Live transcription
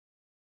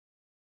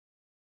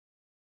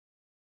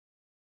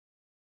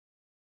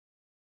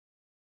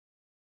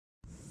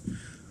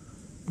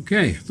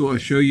Okay, thought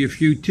I'd show you a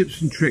few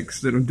tips and tricks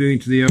that I'm doing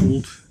to the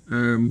old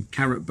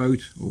carrot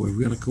boat, or whatever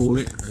we're going to call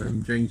it.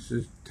 James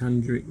says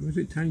tangerine, was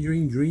it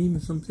Tangerine Dream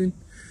or something?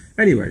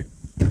 Anyway,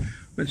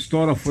 let's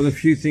start off with a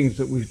few things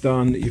that we've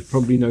done that you've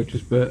probably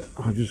noticed, but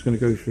I'm just going to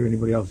go through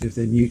anybody else if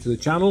they're new to the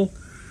channel.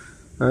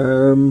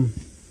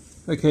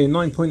 Okay,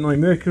 9.9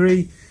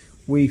 Mercury,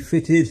 we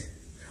fitted.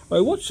 I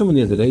watched someone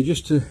the other day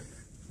just to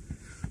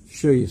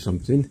show you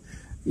something.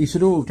 He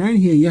said, oh, down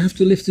here you have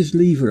to lift this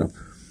lever up,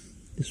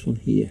 this one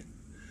here,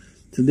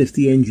 to lift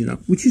the engine up,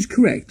 which is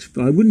correct,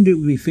 but I wouldn't do it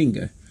with my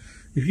finger.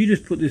 If you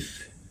just put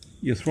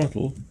your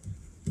throttle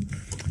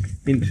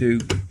into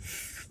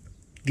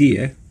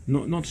gear,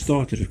 not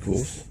started of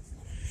course,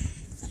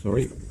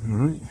 sorry,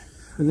 alright,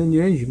 and then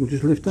your engine will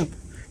just lift up.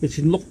 It's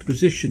in locked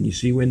position, you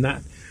see, when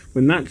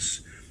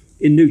that's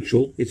in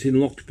neutral, it's in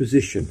locked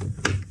position,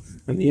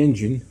 and the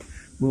engine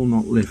will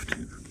not lift.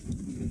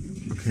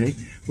 Okay,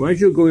 well,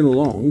 as you're going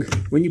along,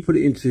 when you put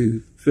it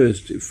into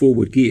first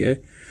forward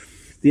gear,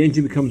 the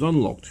engine becomes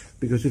unlocked,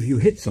 because if you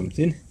hit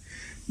something,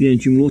 the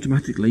engine will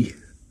automatically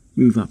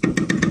move up.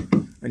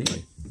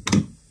 Anyway,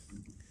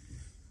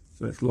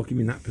 so let's lock him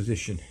in that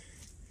position.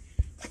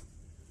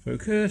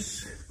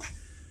 Focus.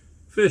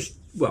 First,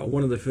 well,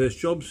 one of the first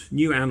jobs,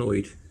 new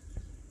anoid.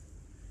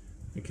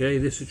 Okay,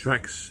 this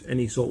attracts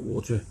any salt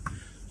water,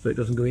 so it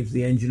doesn't go into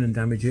the engine and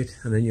damage it,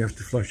 and then you have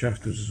to flush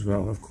afterwards as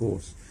well, of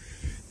course.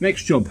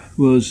 Next job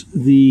was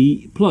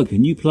the plug, a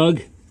new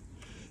plug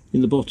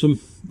in the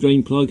bottom,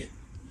 drain plug,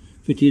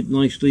 fitted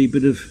nicely,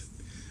 bit of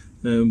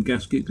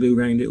gasket glue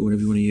around it, or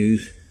whatever you want to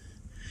use.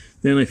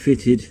 Then I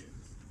fitted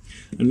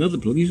another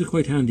plug. These are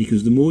quite handy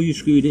because the more you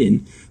screw it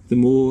in, the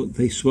more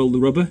they swell the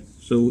rubber,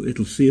 so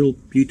it'll seal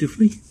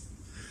beautifully.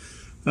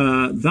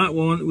 That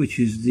one, which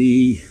is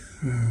the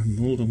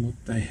hold on,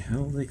 what the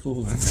hell do they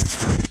call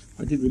that?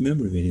 I did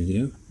remember a minute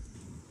ago.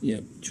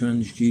 Yeah,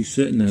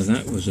 transducer. Now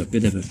that was a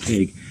bit of a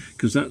pig,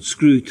 because that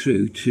screwed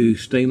through to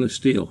stainless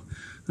steel.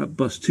 That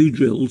bust 2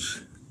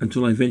 drills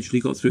until I eventually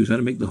got through, so I had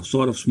to make the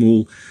start off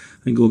small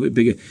and go a bit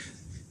bigger.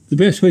 The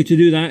best way to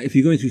do that, if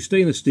you're going through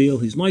stainless steel,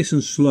 is nice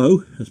and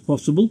slow as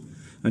possible,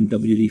 and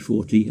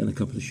WD-40 and a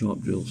couple of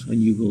sharp drills,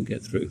 and you will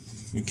get through.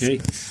 Okay,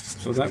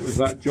 so that was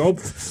that job,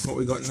 what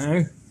we got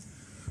now.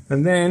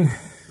 And then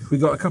we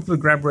got a couple of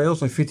grab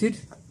rails I fitted.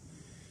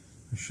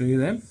 I'll show you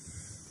them.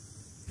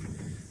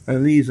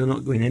 And these are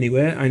not going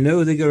anywhere. I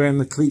know they go around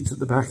the cleats at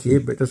the back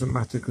here, but it doesn't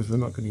matter because we're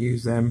not going to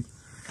use them.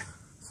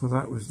 So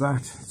that was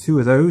that. 2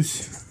 of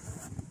those.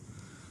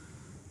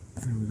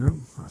 There we go.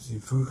 That's in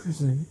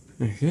focus, isn't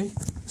it? Okay.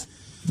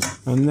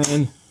 And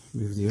then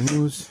move the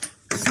oars.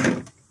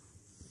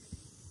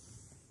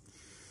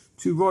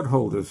 2 rod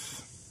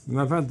holders. And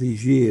I've had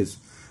these years.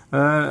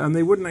 And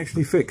they wouldn't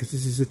actually fit because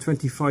this is a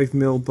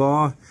 25mm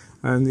bar,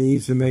 and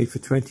these are made for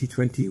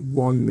 21mm,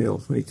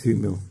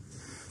 22mm.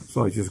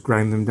 So I just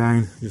ground them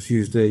down, just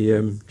used a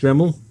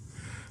Dremel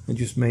and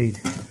just made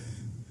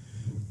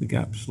the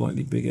gap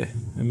slightly bigger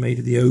and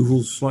made the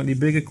ovals slightly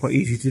bigger, quite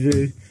easy to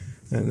do,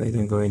 and they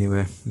don't go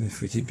anywhere. They're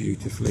fitted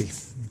beautifully.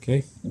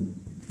 Okay,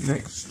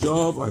 next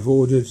job, I've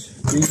ordered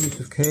these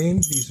of Kane.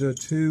 These are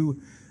 2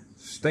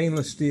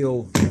 stainless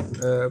steel,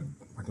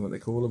 I don't know what they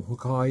call them,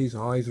 hook eyes,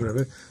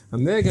 whatever,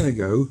 and they're going to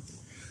go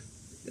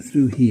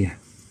through here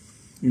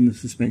in the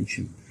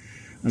suspension.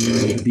 And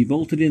they're going to be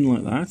bolted in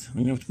like that. I'm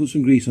going to have to put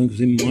some grease on because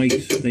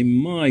they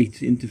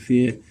might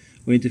interfere,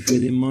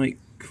 they might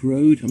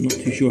corrode. I'm not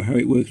too sure how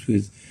it works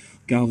with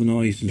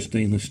galvanised and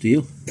stainless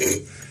steel.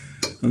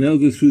 And they'll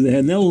go through there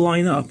and they'll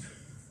line up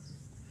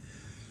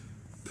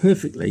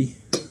perfectly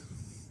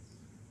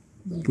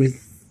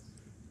with,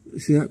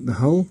 see that, the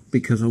hull,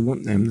 because I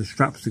want the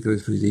straps to go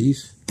through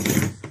these.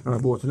 And I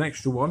bought an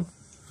extra one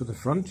for the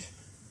front.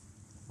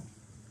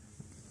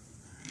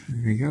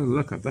 There you go,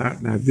 look at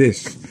that. Now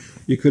this,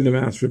 you couldn't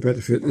have asked for a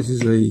better fit. This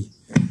is a,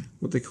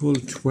 what they call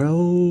a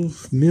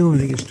 12mm, I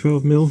think it's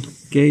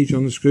 12mm gauge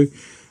on the screw.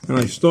 And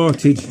I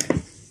started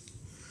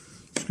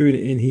screwing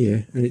it in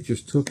here and it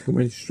just took and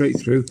went straight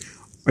through.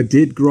 I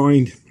did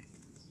grind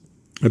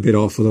a bit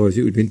off, otherwise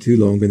it would have been too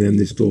long and then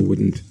this door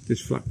wouldn't,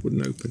 this flap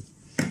wouldn't open.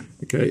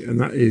 Okay,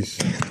 and that is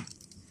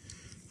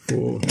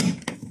for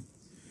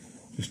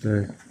just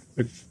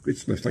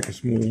it's left like a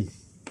small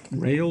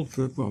rail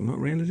for, well, not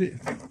rail, is it?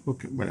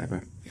 Okay,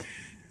 whatever.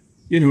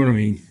 You know what I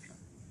mean.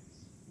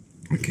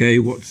 Okay,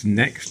 what's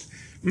next?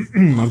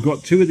 I've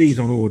got 2 of these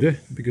on order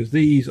because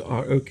these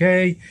are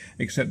okay,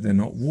 except they're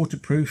not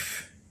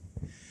waterproof.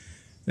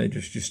 They're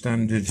just your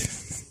standard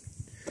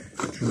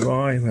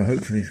dry. Well,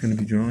 hopefully it's going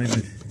to be dry,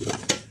 but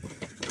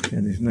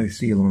yeah, there's no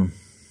seal on them.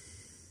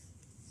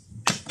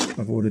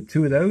 I've ordered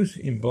 2 of those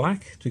in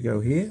black to go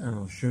here, and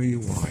I'll show you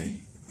why.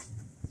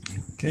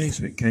 Okay,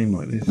 so it came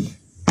like this.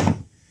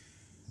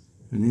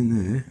 And in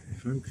there,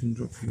 if I can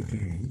drop you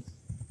down,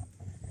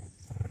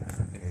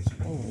 there's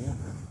all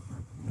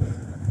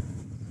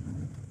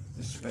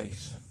the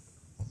space.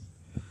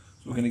 So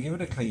we're going to give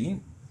it a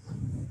clean.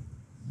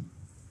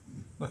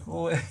 Look,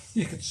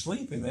 you could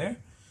sleep in there.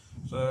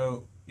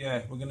 So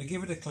yeah, we're going to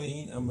give it a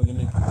clean, and we're going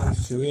to put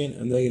those two in,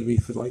 and they're going to be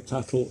for like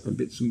tattle and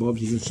bits and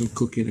bobs, even some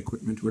cooking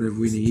equipment, whatever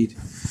we need.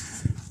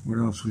 What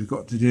else we've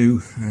got to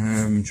do?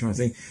 I'm trying to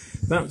think.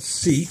 That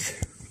seat,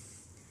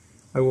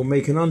 I will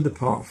make an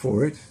underpart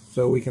for it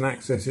so we can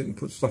access it and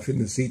put stuff in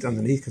the seat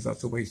underneath, because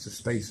that's a waste of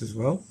space as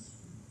well.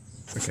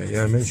 Okay,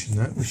 yeah, I mentioned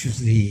that, which is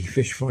the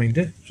fish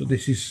finder. So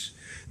this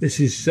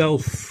is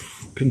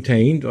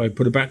self-contained. I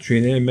put a battery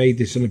in there, made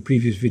this in a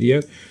previous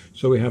video.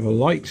 So we have a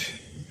light.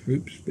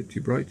 Oops, a bit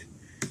too bright.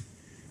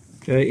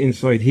 Okay,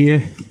 inside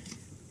here,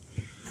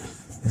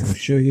 I'll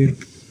show you.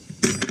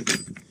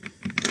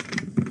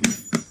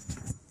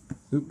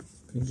 Oops,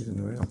 pinches in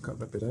the way, I'll cut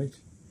that bit out.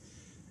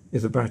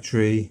 There's a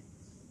battery,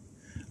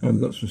 and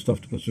we've got some stuff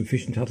to put some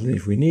fish and tattle in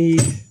if we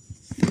need.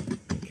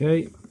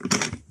 Okay.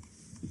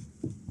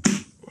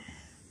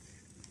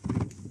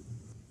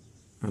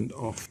 And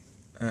off.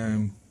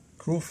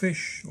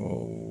 Crawfish,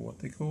 or what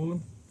they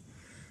call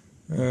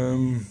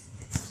them.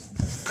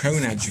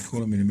 Conads, you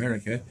call them in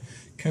America.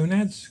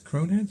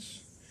 Cronads.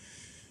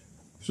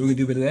 So we're going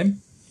to do a bit of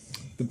them.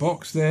 The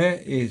box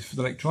there is for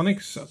the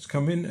electronics. That's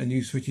coming. A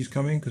new switch is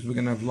coming, because we're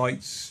going to have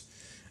lights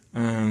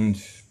and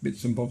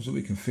bits and bobs that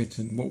we can fit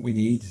and what we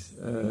need.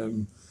 I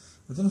don't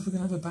know if we're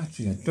going to have a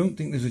battery. I don't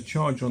think there's a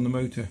charger on the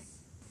motor.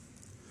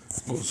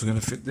 Also going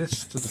to fit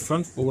this to the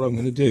front. But what I'm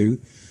going to do,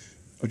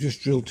 I've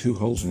just drilled 2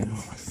 holes in it. Oh,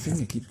 my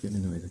finger keeps getting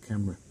in the way of the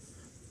camera.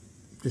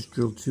 Just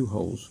drilled 2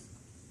 holes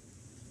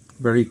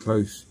very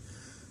close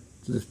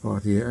to this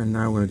part here, and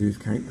now what I'm going to do is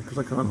count, because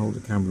I can't hold the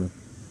camera.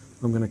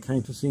 I'm going to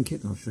countersink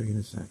it, and I'll show you in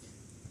a sec.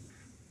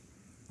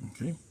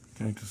 Okay,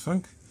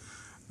 countersunk,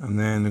 and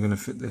then I'm going to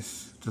fit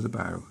this to the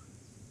bow.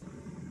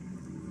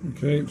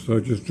 Okay, so I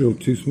just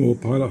drilled 2 small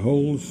pilot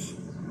holes,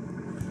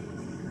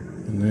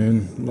 and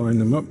then line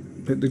them up,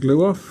 take the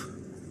glue off,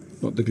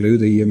 not the glue,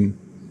 the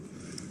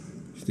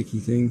sticky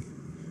thing.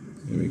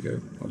 There we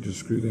go, I'll just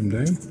screw them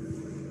down.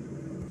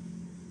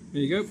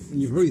 There you go, and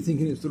you're probably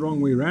thinking it's the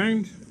wrong way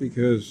round,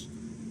 because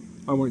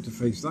I want it to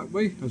face that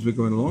way as we're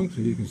going along,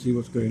 so you can see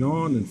what's going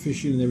on and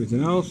fishing and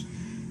everything else.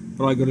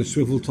 But I got a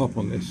swivel top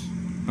on this,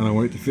 and I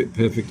want it to fit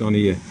perfect on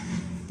here.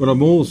 But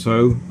I'm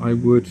also,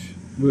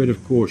 word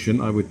of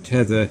caution, I would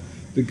tether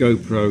the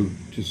GoPro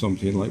to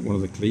something like one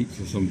of the cleats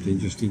or something,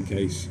 just in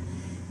case.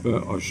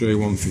 But I'll show you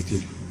one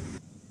fitted.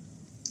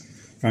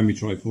 Found my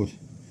tripod.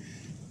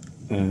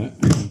 So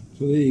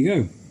there you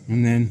go,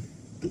 and then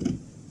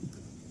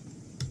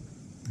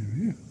there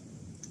we go.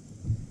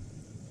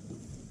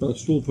 But I'll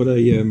still put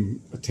a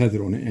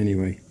tether on it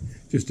anyway,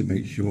 just to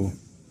make sure.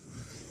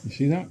 You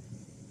see that?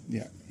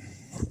 Yeah.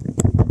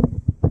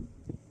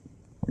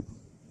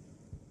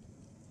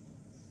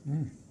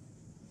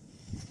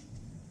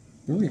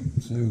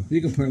 Brilliant. So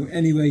you can put it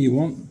anywhere you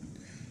want.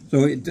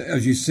 So it,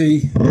 as you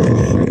see,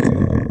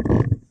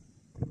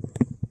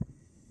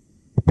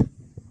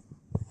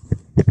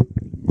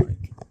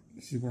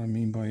 this is what I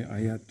mean by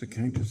I had to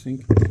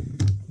countersink.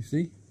 You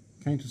see,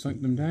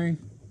 countersunk them down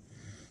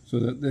so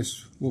that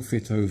this will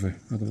fit over.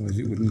 Otherwise,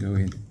 it wouldn't go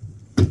in.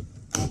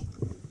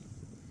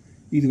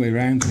 Either way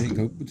round, it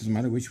go. It doesn't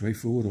matter which way,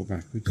 forward or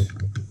backwards.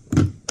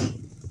 There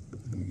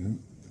we go.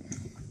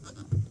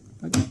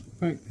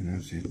 Back, and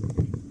that's it.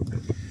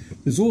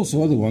 There's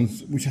also other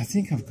ones which I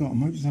think I've got. I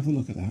might just have a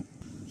look at that.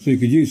 So you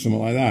could use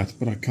something like that,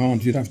 but I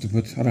can't. I'd have to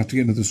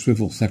get another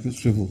swivel, separate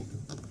swivel,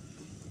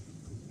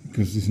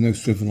 because there's no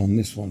swivel on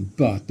this one.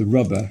 But the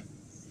rubber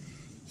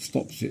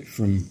stops it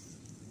from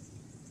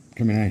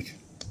coming out.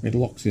 It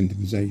locks into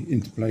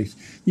place.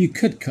 You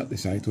could cut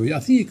this out, or I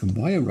think you can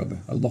buy a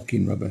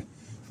lock-in rubber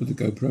for the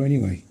GoPro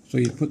anyway. So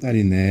you put that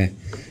in there,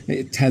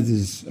 it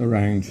tethers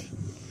around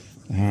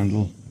the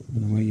handle,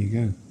 and away you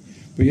go.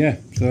 But yeah,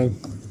 so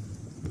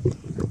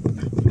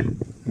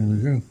there we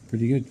go,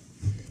 pretty good.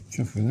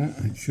 Chuff with that.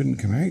 It shouldn't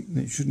come out, and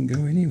it shouldn't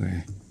go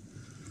anywhere.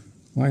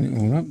 Line it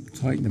all up,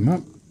 tighten them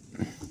up,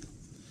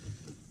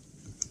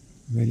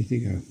 ready to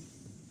go.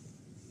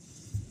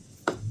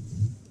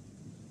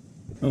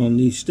 On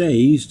these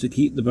stays, to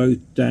keep the boat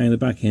down, the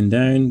back end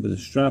down with a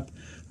strap,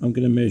 I'm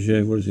going to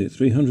measure,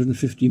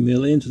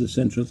 350mm into the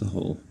centre of the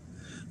hole.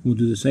 We'll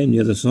do the same the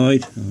other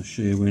side. I'll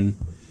show you when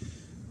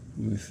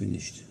we're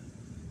finished.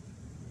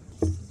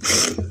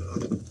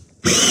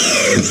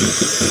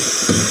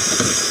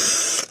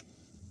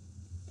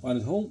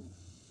 Pilot hole.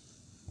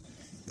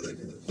 There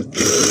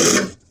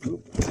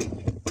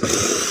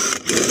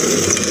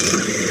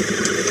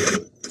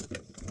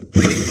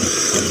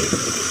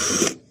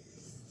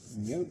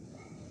we go.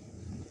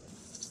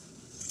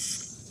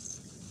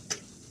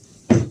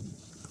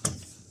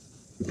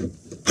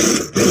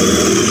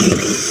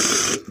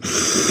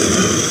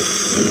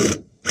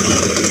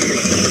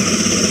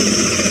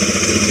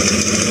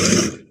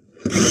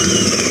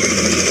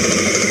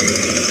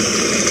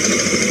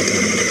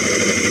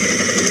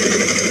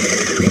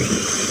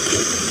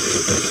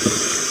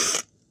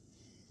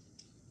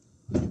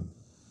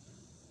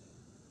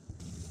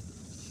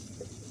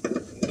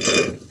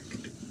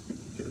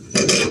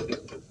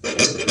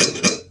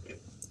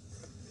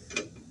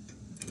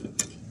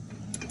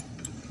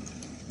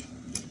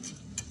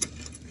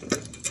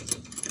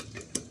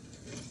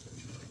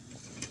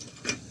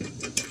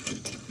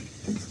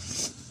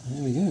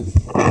 there we go.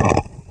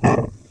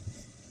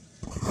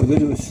 We're going to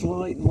do a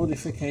slight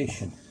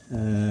modification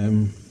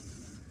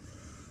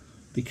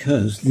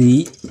because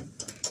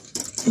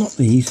not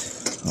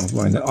these,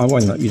 I'll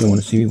wind up, you don't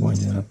want to see me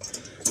winding it up.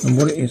 And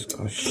what it is,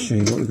 I'll show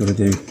you what we've got to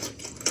do.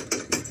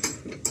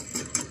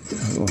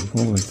 All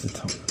the way to the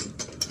top.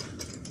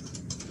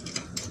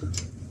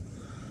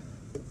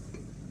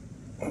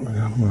 Right,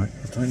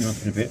 I'll tighten it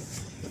up in a bit.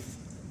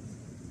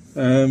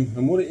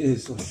 And what it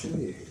is, I'll show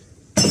you.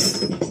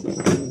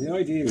 The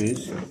idea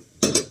is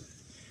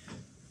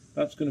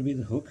that's going to be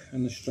the hook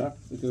and the strap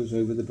that goes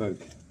over the boat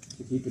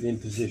to keep it in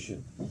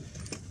position.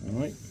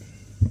 Alright,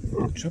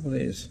 the trouble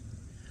is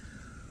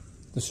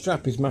the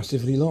strap is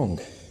massively long,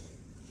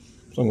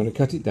 so I'm going to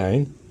cut it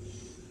down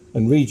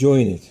and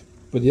rejoin it.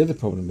 But the other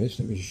problem is,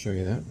 let me just show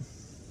you that.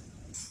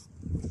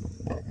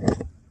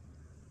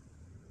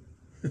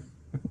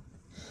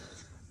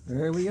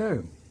 There we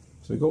go.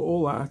 So we've got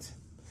all that.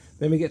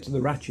 Then we get to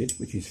the ratchet,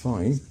 which is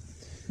fine.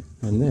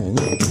 And then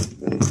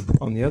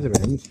on the other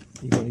end,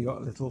 you've only got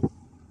a little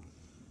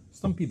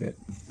stumpy bit.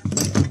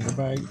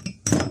 About,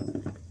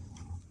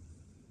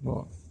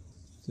 what,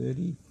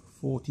 30,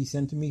 40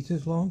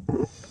 centimetres long.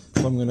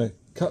 So I'm going to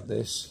cut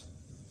this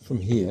from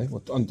here,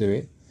 undo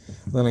it.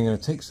 Then I'm going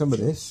to take some of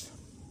this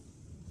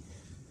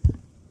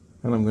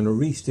and I'm going to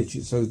restitch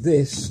it so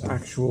this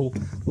actual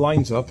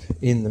lines up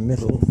in the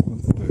middle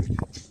of the boat.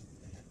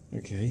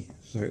 Okay,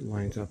 so it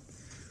lines up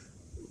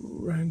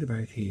round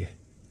about here,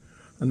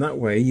 and that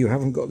way you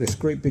haven't got this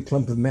great big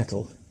clump of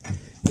metal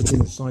that's in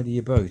the side of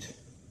your boat.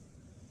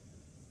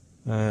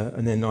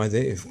 And then either,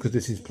 because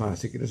this is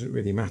plastic, it doesn't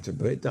really matter,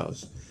 but it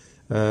does.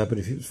 But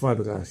if it was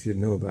fiberglass, you'd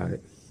know about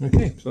it.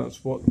 Okay, so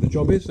that's what the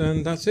job is,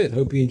 and that's it.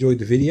 Hope you enjoyed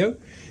the video.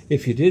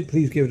 If you did,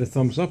 please give it a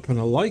thumbs up and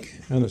a like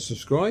and a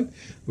subscribe.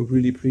 We'd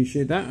really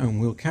appreciate that, and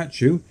we'll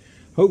catch you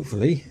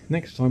hopefully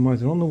next time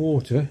either on the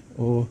water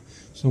or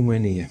somewhere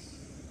near.